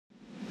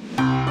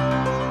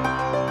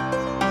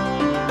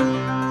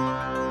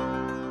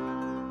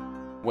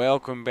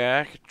Welcome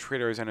back,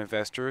 traders and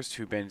investors,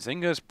 to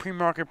Benzinga's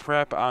Pre-Market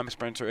Prep. I'm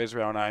Spencer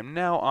Israel, and I'm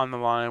now on the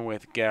line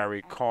with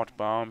Gary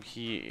Kaltbaum.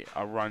 He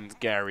runs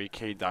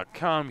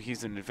GaryK.com.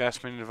 He's an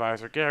investment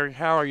advisor. Gary,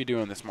 how are you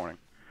doing this morning?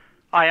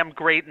 I am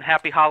great, and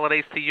happy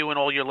holidays to you and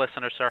all your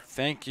listeners, sir.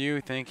 Thank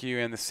you,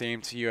 and the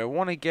same to you. I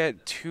want to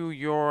get to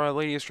your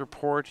latest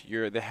report.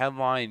 The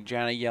headline,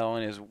 Janet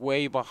Yellen is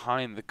way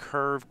behind the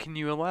curve. Can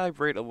you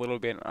elaborate a little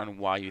bit on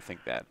why you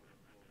think that?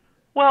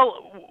 Well,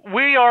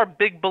 we are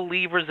big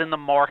believers in the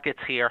markets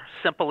here.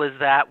 Simple as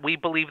that. We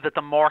believe that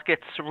the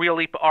markets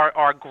really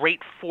are great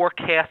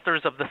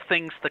forecasters of the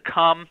things to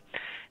come.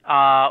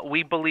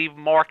 We believe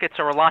markets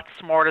are a lot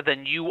smarter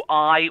than you,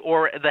 I,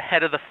 or the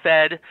head of the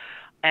Fed.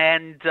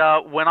 And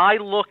when I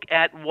look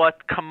at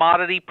what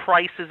commodity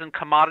prices and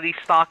commodity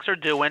stocks are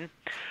doing,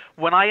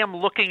 when I am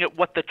looking at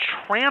what the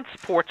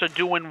transports are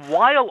doing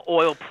while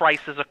oil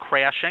prices are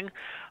crashing,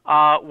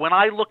 when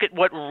I look at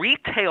what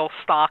retail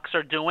stocks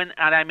are doing,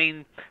 and I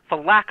mean, for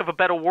lack of a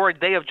better word,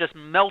 they have just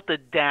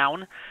melted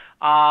down.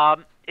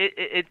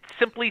 It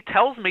simply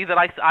tells me that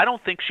I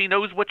don't think she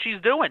knows what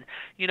she's doing.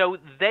 You know,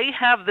 they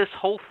have this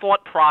whole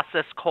thought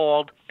process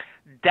called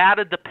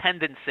data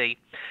dependency.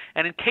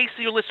 And in case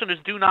your listeners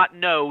do not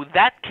know,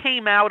 that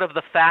came out of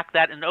the fact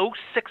that in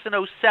 '06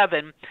 and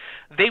 '07,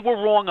 they were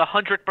wrong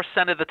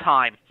 100% of the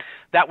time.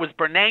 That was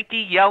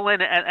Bernanke,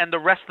 Yellen, and the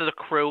rest of the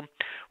crew,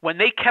 when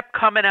they kept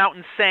coming out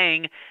and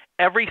saying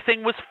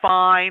everything was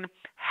fine,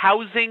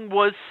 housing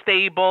was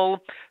stable,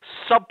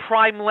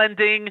 subprime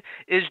lending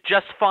is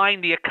just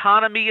fine, the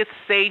economy is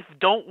safe,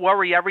 don't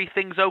worry,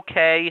 everything's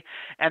okay,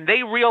 and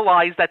they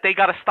realized that they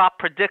got to stop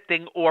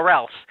predicting or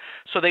else.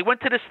 So they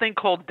went to this thing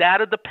called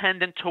data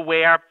dependent, to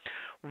where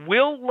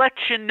we'll let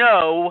you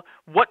know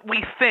what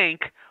we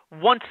think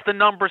once the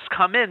numbers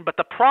come in. But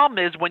the problem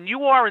is, when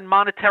you are in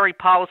monetary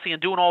policy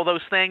and doing all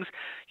those things,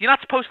 you're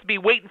not supposed to be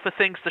waiting for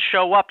things to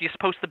show up. You're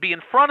supposed to be in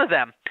front of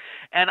them.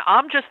 And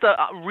I'm just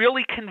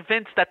really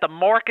convinced that the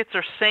markets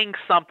are saying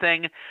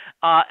something,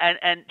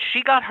 and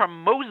she got her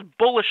most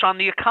bullish on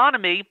the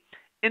economy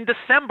in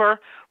December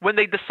when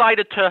they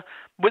decided to,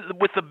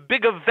 with the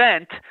big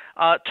event,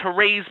 to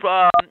raise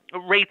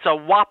rates a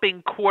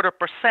whopping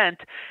 0.25%.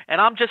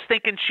 And I'm just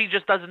thinking she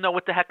just doesn't know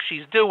what the heck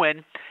she's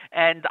doing.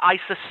 And I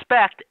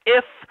suspect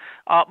if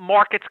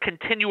markets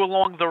continue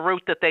along the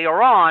route that they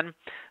are on,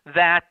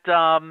 that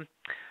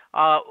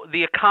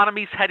the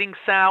economy's heading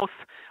south,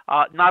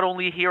 not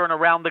only here and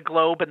around the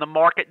globe, and the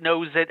market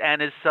knows it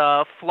and is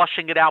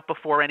flushing it out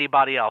before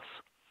anybody else.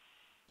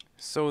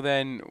 So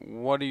then,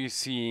 what are you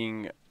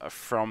seeing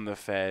from the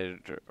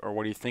Fed, or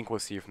what do you think we'll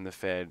see from the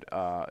Fed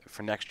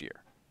for next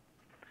year?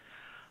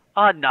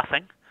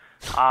 Nothing.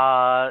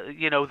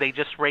 You know, they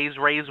just raised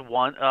rates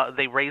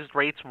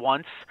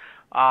once.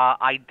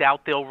 I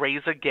doubt they'll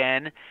raise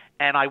again,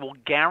 and I will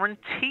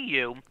guarantee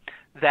you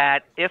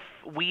that if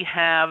we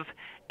have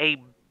a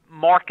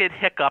market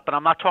hiccup, and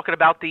I'm not talking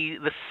about the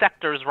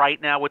sectors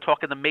right now, we're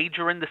talking the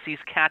major indices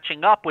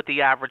catching up with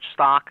the average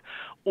stock,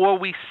 or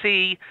we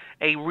see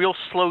a real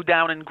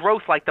slowdown in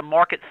growth like the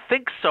market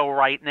thinks so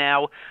right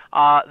now,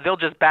 they'll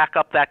just back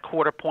up that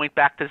 0.25 point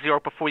back to zero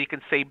before you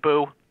can say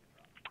boo,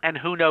 and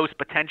who knows,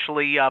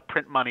 potentially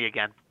print money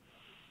again.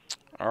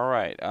 All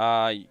right.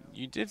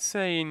 You did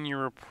say in your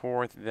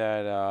report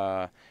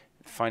that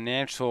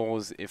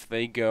financials, if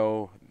they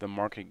go, the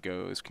market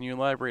goes. Can you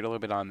elaborate a little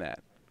bit on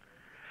that?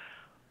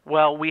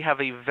 Well, we have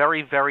a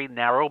very, very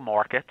narrow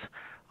market.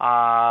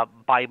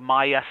 By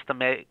my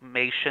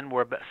estimation,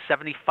 we're about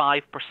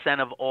 75%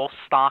 of all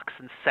stocks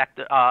and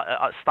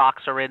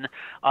stocks are in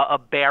a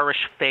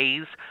bearish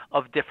phase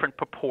of different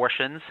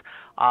proportions.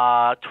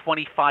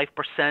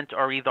 25%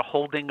 are either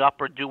holding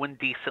up or doing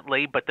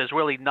decently, but there's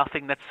really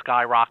nothing that's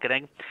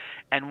skyrocketing.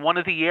 And one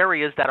of the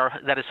areas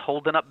that is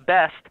holding up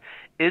best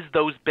is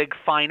those big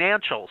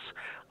financials.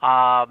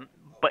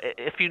 But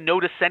if you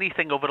notice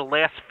anything over the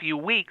last few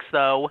weeks,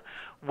 though,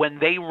 when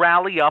they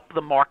rally up,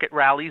 the market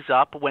rallies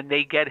up. When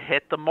they get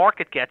hit, the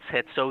market gets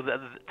hit. So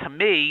to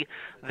me,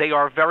 they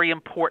are very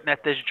important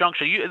at this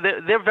juncture.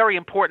 They're very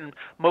important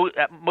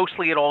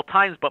mostly at all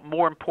times, but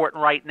more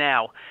important right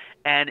now.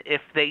 And if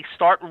they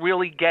start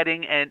really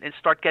getting and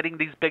start getting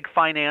these big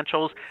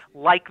financials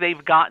like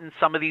they've gotten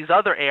some of these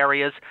other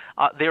areas,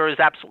 there is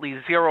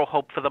absolutely zero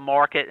hope for the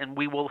market, and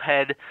we will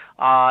head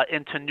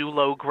into new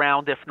low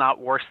ground, if not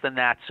worse than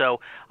that.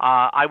 So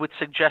I would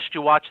suggest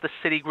you watch the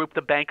Citigroup,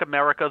 the Bank of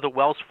America, the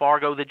Wells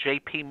Fargo, the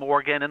J.P.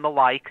 Morgan, and the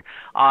like.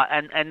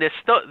 And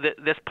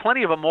there's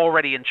plenty of them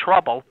already in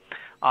trouble.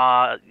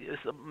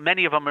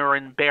 Many of them are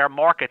in bear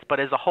markets, but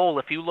as a whole,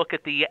 if you look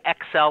at the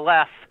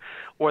XLF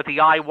or the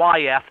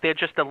IYF, they're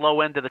just the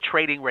low end of the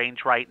trading range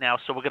right now.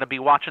 So we're going to be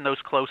watching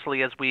those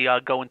closely as we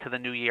go into the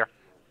new year.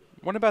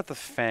 What about the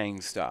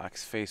FANG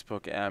stocks?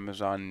 Facebook,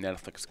 Amazon,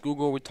 Netflix,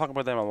 Google. We talk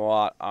about them a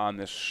lot on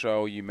this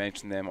show. You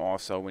mentioned them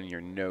also in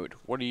your note.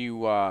 What are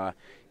you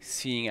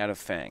seeing out of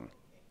FANG?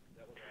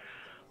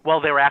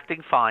 Well, they're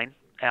acting fine.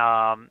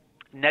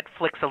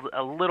 Netflix,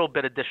 a little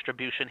bit of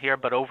distribution here,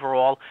 but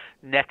overall,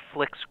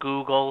 Netflix,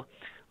 Google,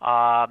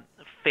 uh,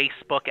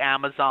 Facebook,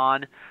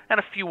 Amazon, and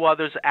a few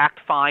others act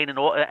fine.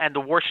 And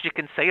the worst you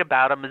can say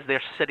about them is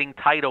they're sitting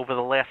tight over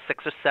the last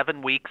 6 or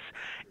 7 weeks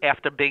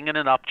after being in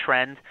an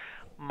uptrend.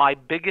 My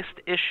biggest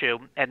issue,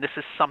 and this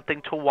is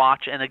something to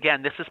watch, and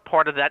again, this is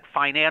part of that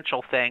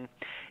financial thing,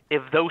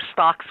 if those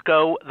stocks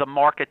go, the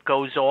market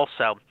goes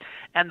also.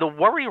 And the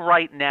worry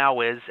right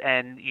now is,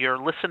 and your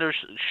listeners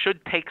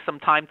should take some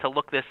time to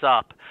look this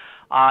up,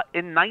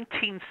 in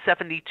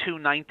 1972,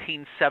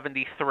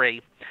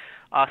 1973,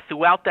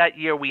 throughout that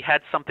year, we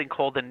had something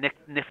called the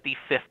Nifty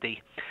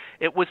 50.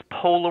 It was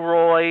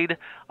Polaroid,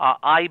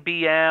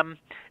 IBM,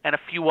 and a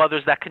few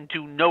others that can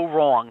do no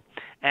wrong.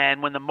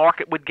 And when the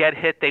market would get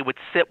hit, they would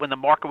sit. When the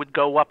market would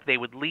go up, they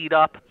would lead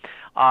up.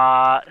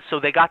 So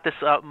they got this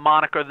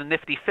moniker, the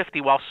Nifty 50,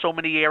 while so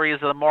many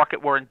areas of the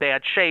market were in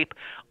bad shape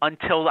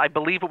until I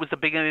believe it was the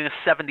beginning of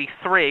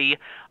 73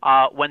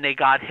 when they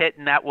got hit,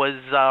 and that was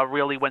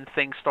really when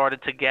things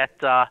started to get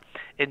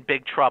in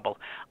big trouble.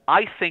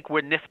 I think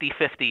we're Nifty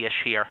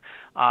 50-ish here.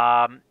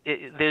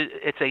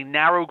 It's a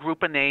narrow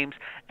group of names,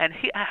 and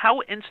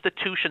how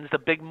institutions, the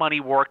big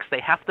money works, they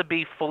have to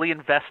be fully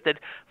invested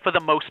for the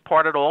most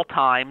part at all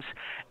times,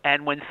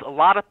 and when a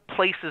lot of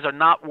places are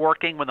not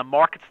working, when the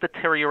market's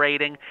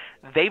deteriorating,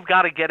 they've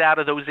got to get out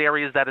of those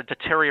areas that are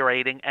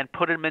deteriorating and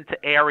put them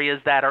into areas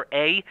that are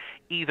A,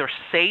 either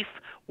safe,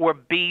 or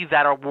B,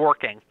 that are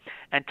working.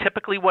 And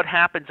typically what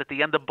happens at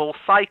the end of bull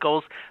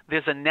cycles,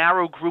 there's a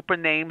narrow group of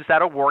names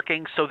that are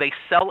working, so they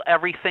sell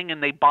everything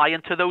and they buy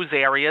into those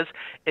areas.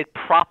 It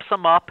props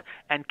them up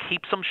and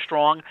keeps them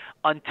strong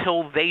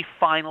until they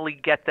finally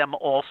get them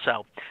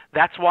also.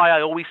 That's why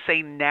I always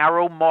say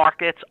narrow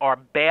markets are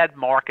bad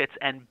markets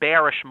and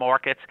bearish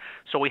markets,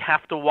 so we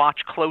have to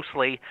watch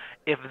closely.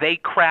 If they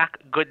crack,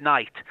 good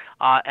night.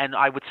 And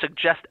I would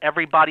suggest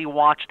everybody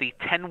watch the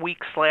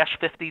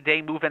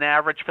 10-week/50-day moving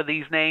average for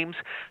these names.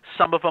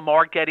 Some of them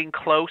are getting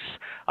close,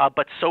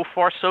 but so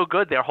far so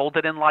good. They're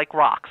holding in like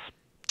rocks.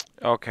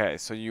 Okay,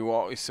 so you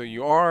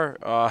are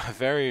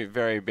very,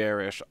 very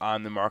bearish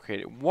on the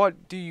market.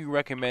 What do you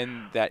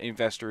recommend that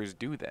investors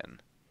do then?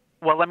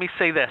 Well, let me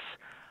say this.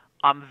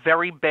 I'm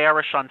very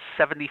bearish on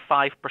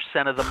 75%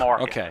 of the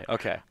market.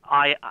 Okay.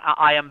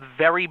 I am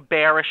very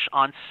bearish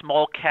on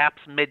small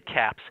caps, mid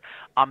caps.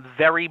 I'm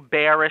very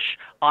bearish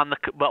on the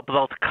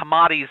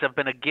commodities have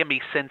been a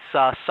gimme since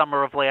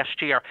summer of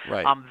last year.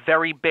 Right. I'm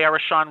very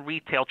bearish on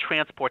retail,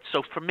 transport.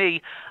 So for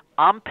me,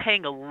 I'm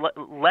paying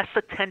less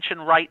attention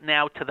right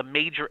now to the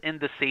major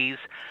indices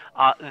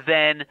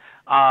than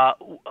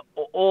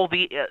all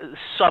the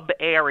sub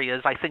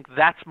areas. I think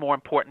that's more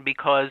important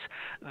because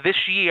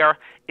this year,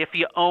 if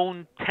you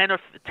own 10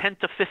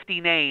 to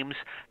 50 names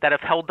that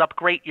have held up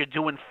great, you're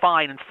doing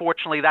fine.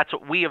 Unfortunately, that's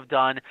what we have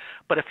done.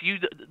 But if you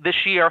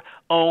this year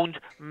owned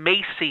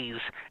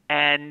Macy's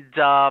and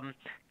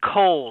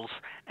Kohl's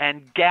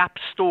and Gap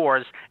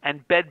stores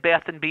and Bed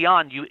Bath &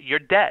 Beyond, you're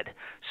dead.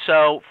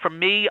 So for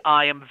me,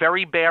 I am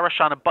very bearish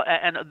on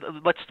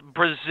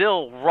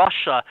Brazil,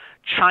 Russia,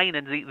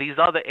 China, these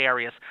other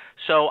areas.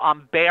 So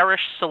I'm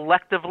bearish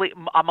selectively.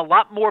 I'm a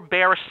lot more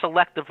bearish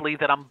selectively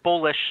than I'm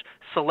bullish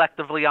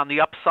selectively on the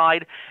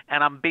upside,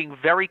 and I'm being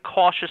very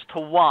cautious to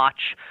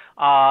watch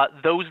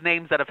those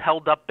names that have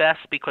held up best,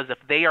 because if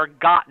they are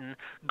gotten,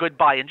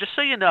 goodbye. And just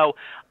so you know,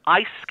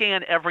 I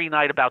scan every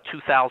night about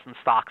 2,000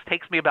 stocks.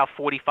 Takes me about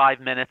 45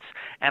 minutes,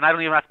 and I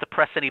don't even have to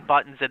press any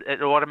buttons.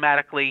 It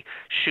automatically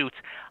shoots.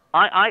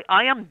 I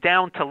am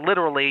down to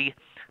literally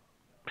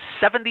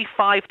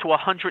 75 to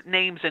 100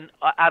 names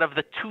out of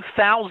the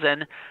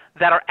 2,000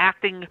 that are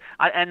acting,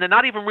 and they're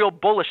not even real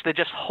bullish. They're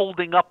just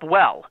holding up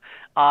well,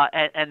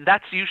 and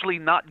that's usually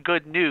not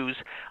good news.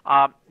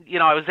 I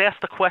was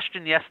asked a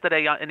question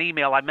yesterday on an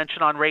email I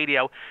mentioned on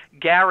radio.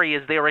 Gary,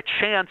 is there a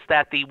chance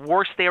that the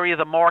worst area of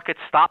the market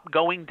stop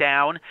going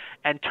down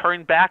and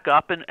turn back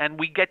up and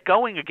we get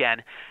going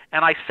again?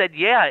 And I said,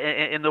 yeah,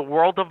 in the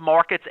world of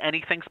markets,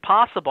 anything's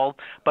possible,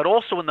 but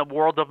also in the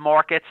world of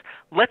markets,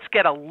 let's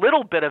get a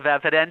little bit of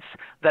evidence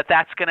that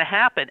that's going to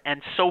happen.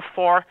 And so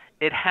far,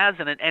 it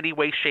hasn't in any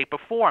way, shape, or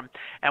form.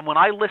 And when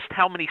I list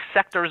how many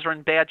sectors are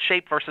in bad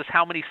shape versus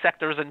how many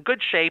sectors are in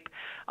good shape,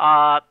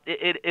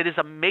 it is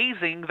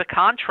amazing the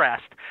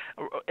contrast.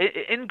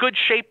 In good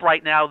shape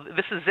right now,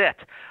 this is it.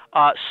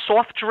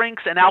 Soft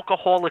drinks and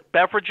alcoholic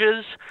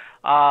beverages,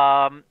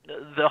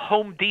 the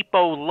Home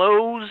Depot,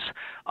 Lowe's,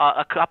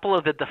 a couple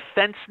of the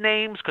defense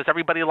names because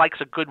everybody likes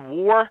a good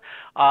war.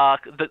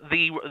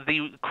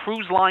 The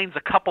cruise lines,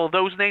 a couple of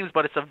those names,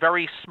 but it's a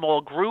very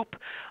small group.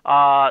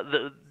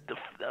 The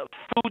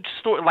food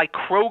store like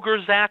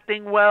Kroger's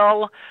acting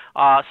well.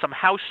 Some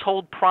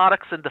household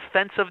products and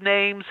defensive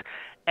names,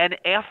 and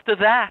after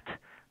that,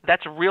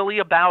 that's really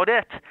about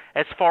it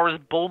as far as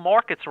bull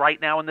markets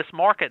right now in this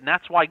market. And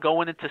that's why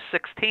going into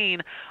 16,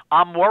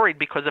 I'm worried,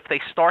 because if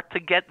they start to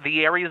get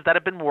the areas that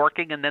have been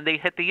working and then they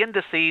hit the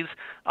indices,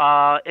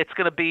 it's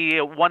going to be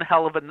one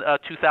hell of a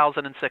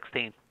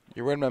 2016.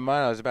 You read my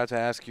mind. I was about to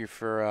ask you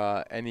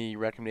for any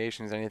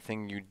recommendations,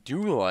 anything you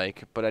do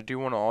like, but I do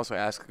want to also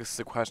ask, this is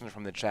a question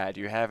from the chat.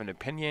 Do you have an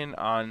opinion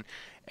on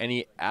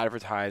any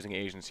advertising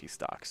agency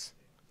stocks?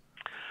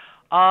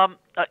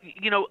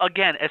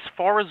 Again, as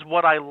far as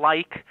what I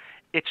like,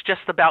 it's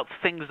just about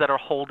things that are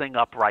holding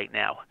up right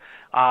now.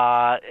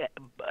 Uh,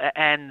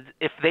 and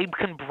if they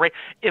can break,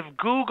 if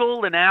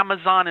Google and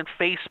Amazon and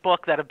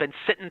Facebook that have been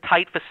sitting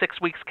tight for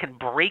 6 weeks can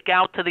break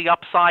out to the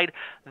upside,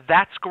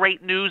 that's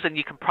great news, and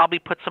you can probably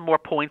put some more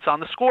points on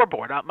the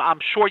scoreboard. I'm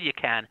sure you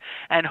can.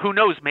 And who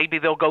knows, maybe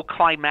they'll go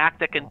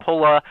climactic and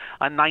pull a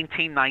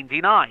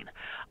 1999.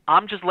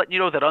 I'm just letting you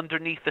know that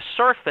underneath the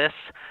surface,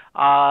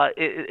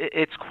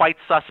 it's quite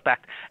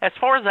suspect. As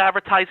far as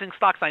advertising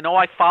stocks, I know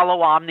I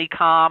follow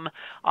Omnicom,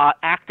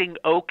 acting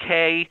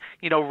okay,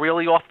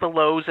 really off the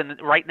lows,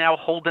 and right now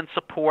holding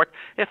support.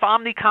 If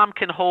Omnicom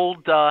can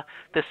hold the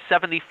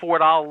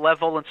 $74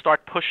 level and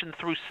start pushing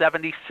through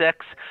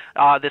 76,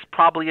 there's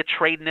probably a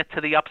trade in it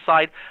to the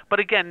upside. But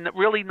again,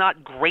 really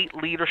not great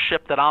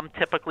leadership that I'm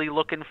typically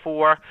looking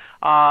for.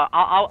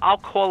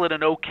 I'll call it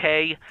an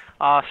okay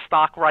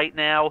stock right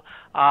now.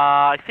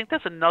 I think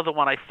there's another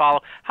one I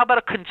follow. How about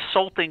a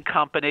consulting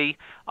company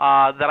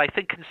that I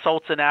think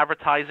consults in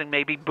advertising,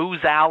 maybe Booz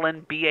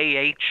Allen,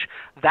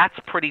 BAH? That's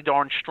pretty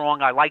darn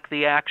strong. I like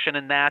the action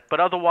in that, but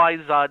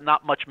otherwise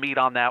not much meat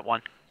on that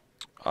one.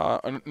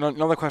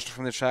 Another question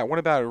from the chat. What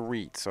about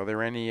REITs? Are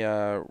there any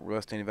real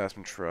estate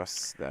investment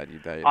trusts that you're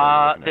looking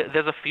at?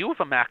 There's a few of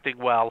them acting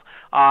well,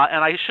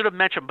 and I should have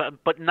mentioned,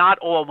 but not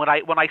all. When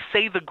I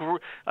say the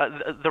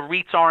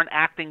REITs aren't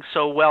acting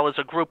so well as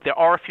a group, there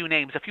are a few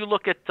names. If you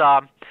look at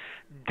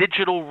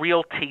Digital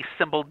Realty,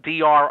 symbol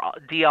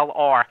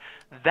DLR,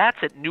 that's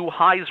at new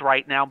highs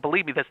right now.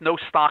 Believe me, there's no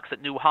stocks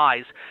at new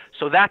highs.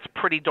 So that's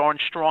pretty darn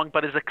strong,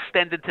 but is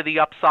extended to the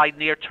upside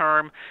near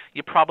term.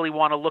 You probably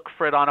want to look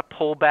for it on a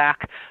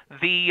pullback.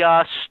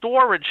 The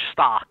storage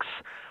stocks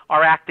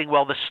are acting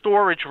well. The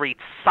storage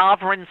REITs,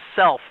 Sovereign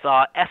Self,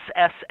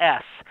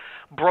 SSS,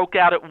 broke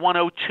out at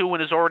 102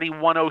 and is already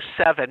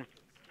 107.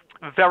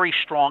 Very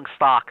strong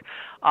stock.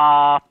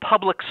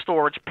 Public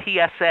Storage,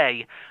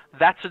 PSA,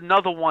 that's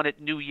another one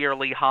at new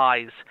yearly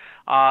highs.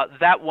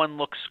 That one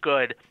looks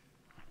good.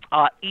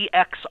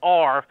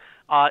 EXR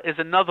is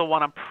another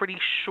one, I'm pretty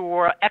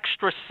sure.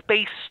 Extra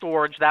Space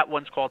Storage, that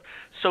one's called.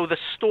 So the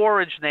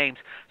storage names.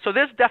 So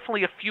there's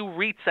definitely a few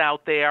REITs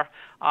out there,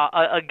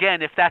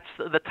 again, if that's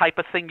the type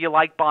of thing you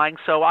like buying.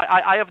 So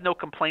I have no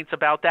complaints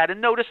about that. And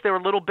notice they're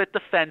a little bit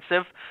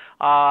defensive.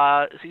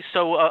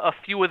 So a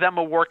few of them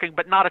are working,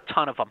 but not a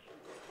ton of them.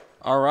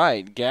 All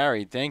right,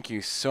 Gary, thank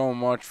you so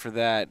much for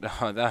that.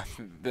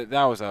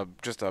 That was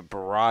just a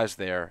barrage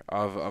there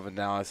of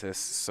analysis.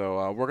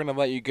 So we're gonna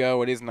let you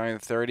go. It is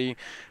 9:30.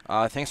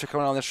 Thanks for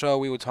coming on the show.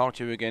 We will talk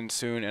to you again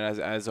soon. And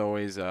as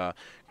always, good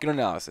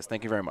analysis.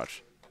 Thank you very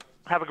much.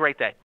 Have a great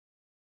day.